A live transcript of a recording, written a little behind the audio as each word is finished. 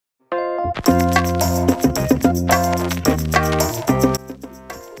Hi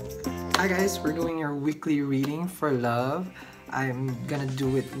guys, we're doing your weekly reading for love. I'm gonna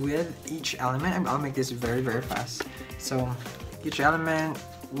do it with each element. I'll make this very fast. So each element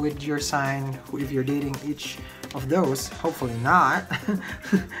with your sign, if you're dating each of those, hopefully not,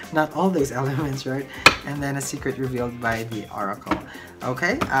 not all those elements, right? And then a secret revealed by the oracle.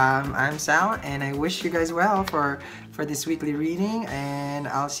 Okay, I'm Sal, and I wish you guys well for this weekly reading, and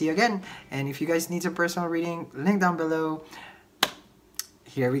I'll see you again. And if you guys need a personal reading, link down below.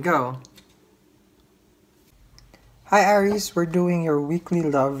 Here we go. Hi Aries, we're doing your weekly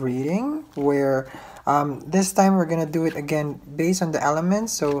love reading where this time we're gonna do it again based on the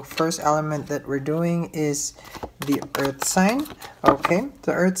elements. So first element that we're doing is the earth sign. Okay,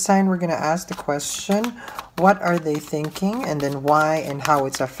 the earth sign, we're gonna ask the question, what are they thinking, and then why and how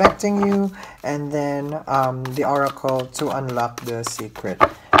it's affecting you, and then the oracle to unlock the secret.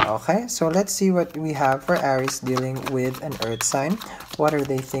 Okay, so let's see what we have for Aries dealing with an earth sign. What are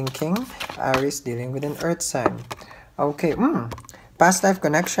they thinking? Aries dealing with an earth sign. Okay, past life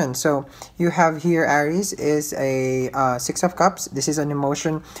connection. So you have here Aries is a Six of Cups. This is an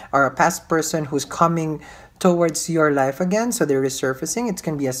emotion or a past person who's coming towards your life again. So they're resurfacing. It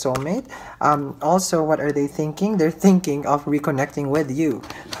can be a soulmate. Also, what are they thinking? They're thinking of reconnecting with you.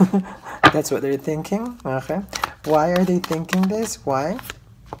 That's what they're thinking. Okay. Why are they thinking this? Why?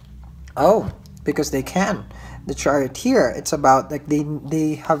 Oh, because they can. The chart here, it's about like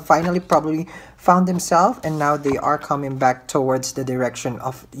they have finally probably found themselves, and now they are coming back towards the direction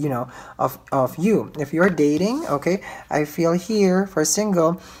of, you know, of you. If you're dating, okay, I feel here for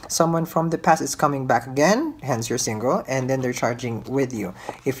single, someone from the past is coming back again, hence you're single, and then they're charging with you.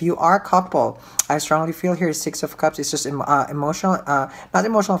 If you are couple, I strongly feel here Six of Cups is just emotional, not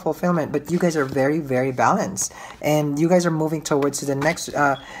emotional fulfillment, but you guys are very balanced, and you guys are moving towards the next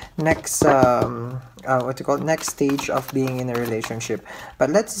next stage of being in a relationship. But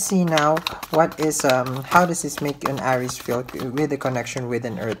let's see now what is how does this make an Aries feel with the connection with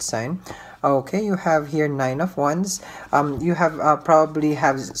an earth sign. Okay, you have here Nine of Wands. You have probably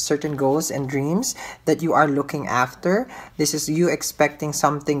have certain goals and dreams that you are looking after. This is you expecting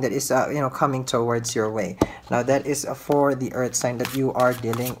something that is you know, coming towards your way. Now that is for the earth sign that you are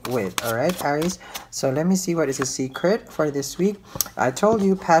dealing with. All right, Aries. So let me see what is the secret for this week. I told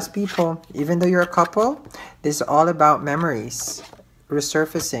you, past people, even though you're a couple, this is all about memories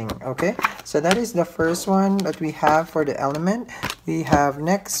resurfacing. Okay, so that is the first one that we have for the element. We have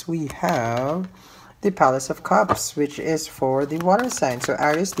next, we have the Palace of Cups, which is for the water sign. So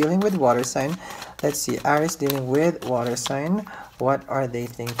Aries dealing with water sign. Let's see, Aries dealing with water sign. What are they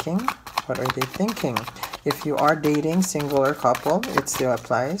thinking? What are they thinking? If you are dating, single or couple, it still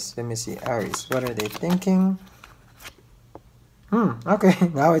applies. Let me see, Aries, what are they thinking? Okay,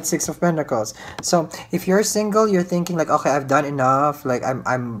 now it's Six of Pentacles. So if you're single, you're thinking like, okay, I've done enough. Like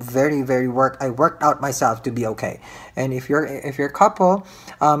I'm very I worked out myself to be okay. And if you're couple,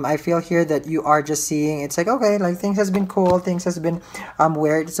 I feel here that you are just seeing it's like, okay, like things has been cool, things has been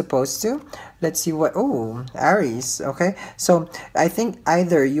where it's supposed to. Let's see what, oh, Aries. Okay, so I think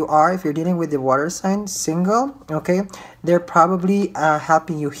either you are, if you're dealing with the water sign, single, okay, they're probably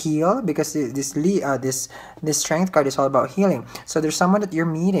helping you heal, because this strength card is all about healing. So there's someone that you're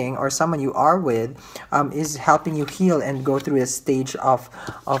meeting or someone you are with is helping you heal and go through a stage of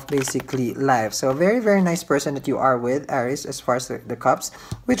basically life. So a very nice person that you are with, Aries, as far as the cups,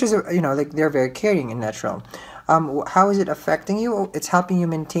 which is, you know, like they're very caring and natural. How is it affecting you? It's helping you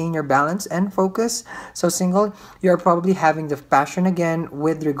maintain your balance and focus. So single, you're probably having the passion again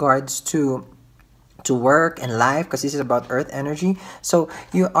with regards to work and life, because this is about earth energy. So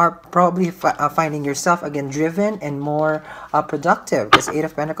you are probably finding yourself again driven and more productive, because Eight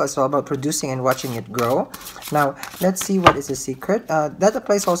of Pentacles is all about producing and watching it grow. Now let's see what is the secret. That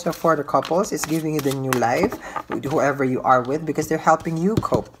applies also for the couples. It's giving you the new life, whoever you are with, because they're helping you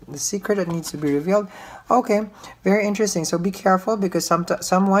cope. The secret that needs to be revealed. Okay, very interesting. So be careful, because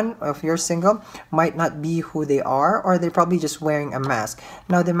someone, if you're single, might not be who they are, or they're probably just wearing a mask.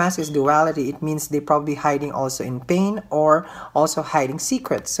 Now the mask is duality. It means they probably hiding also in pain, or also hiding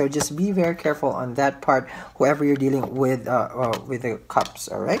secrets. So just be very careful on that part, whoever you're dealing with the cups.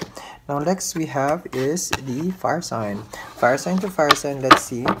 All right, now next we have is the fire sign. Fire sign to fire sign. Let's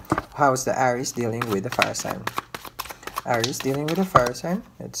see how's the Aries dealing with the fire sign. Aries dealing with a fire sign.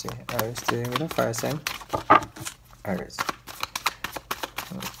 Let's see, Aries dealing with a fire sign. Aries.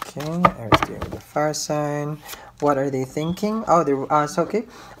 Okay, Aries dealing with a fire sign. What are they thinking? Oh, they're so okay.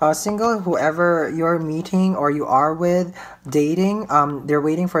 Single, whoever you're meeting or you are with, dating, they're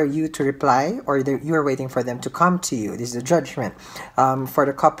waiting for you to reply, or you're waiting for them to come to you. This is a judgment. For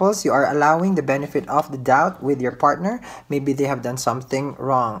the couples, you are allowing the benefit of the doubt with your partner. Maybe they have done something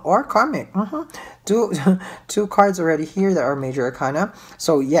wrong or karmic. Two, two cards already here that are major arcana.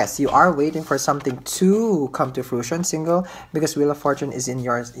 So yes, you are waiting for something to come to fruition, single, because Wheel of Fortune is in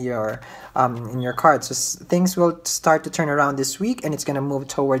your cards. So things will start to turn around this week, and it's gonna move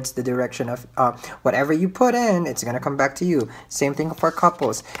towards the direction of whatever you put in. It's gonna come back to you. Same thing for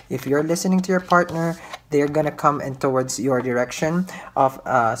couples. If you're listening to your partner, they're gonna come in towards your direction of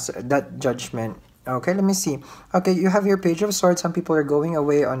that judgment. Okay, let me see. Okay, you have your Page of Swords. Some people are going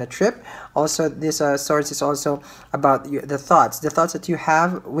away on a trip. Also, this Swords is also about the thoughts that you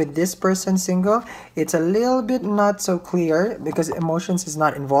have with this person, single. It's a little bit not so clear because emotions is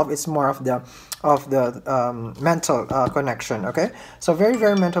not involved. It's more of the mental connection. Okay, so very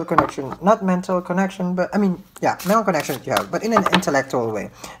very mental connection, not mental connection, but I mean, yeah, mental connection that you have, but in an intellectual way.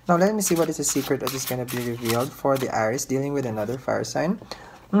 Now let me see what is the secret that is going to be revealed for the Aries dealing with another fire sign.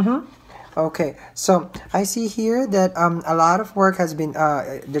 Okay, so I see here that a lot of work has been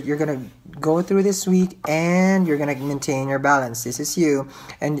that you're gonna go through this week, and you're gonna maintain your balance. This is you,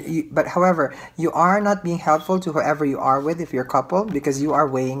 but however, you are not being helpful to whoever you are with if you're a couple, because you are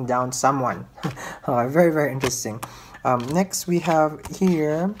weighing down someone. Oh, very very interesting. Next we have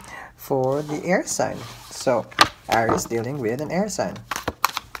here for the air sign. So Aries dealing with an air sign.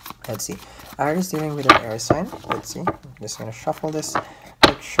 Let's see. Aries dealing with an air sign. Let's see. I'm just gonna shuffle this.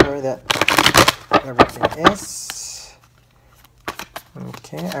 Make sure that everything is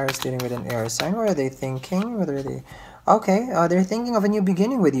okay. Aries dealing with an air sign. What are they thinking? Whether they okay, they're thinking of a new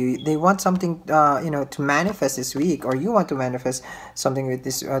beginning with you. They want something, to manifest this week, or you want to manifest something with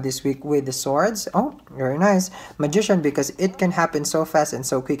this week with the swords. Oh, very nice. Magician, because it can happen so fast and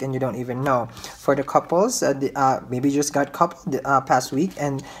so quick, and you don't even know. For the couples, maybe you just got coupled past week,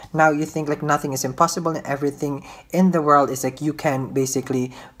 and now you think like nothing is impossible, and everything in the world is like you can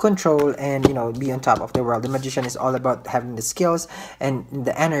basically control and be on top of the world. The Magician is all about having the skills and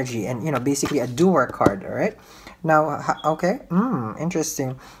the energy, and basically a doer card. All right. Now, okay,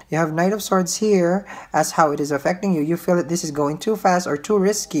 interesting. You have Knight of Swords here as how it is affecting you. You feel that this is going too fast or too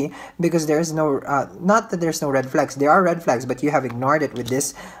risky because there is no, not that there's no red flags. There are red flags, but you have ignored it with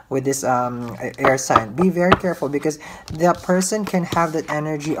this air sign. Be very careful because the person can have that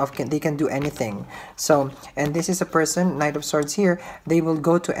energy of they can do anything. So, and this is a person, Knight of Swords here. They will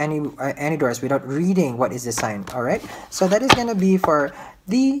go to any doors without reading what is the sign. All right. So that is gonna be for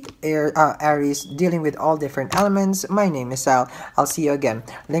the Aries dealing with all different elements. My name is Sal. I'll see you again.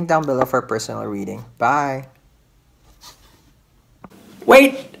 Link down below for personal reading. Bye.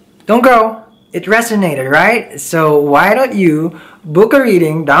 Wait, don't go. It resonated, right? So why don't you book a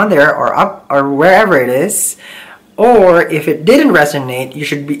reading down there or up or wherever it is? Or if it didn't resonate,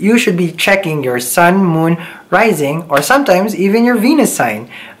 you should be checking your sun, moon, rising, or sometimes even your Venus sign.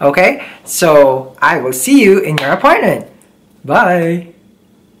 Okay? So I will see you in your appointment. Bye.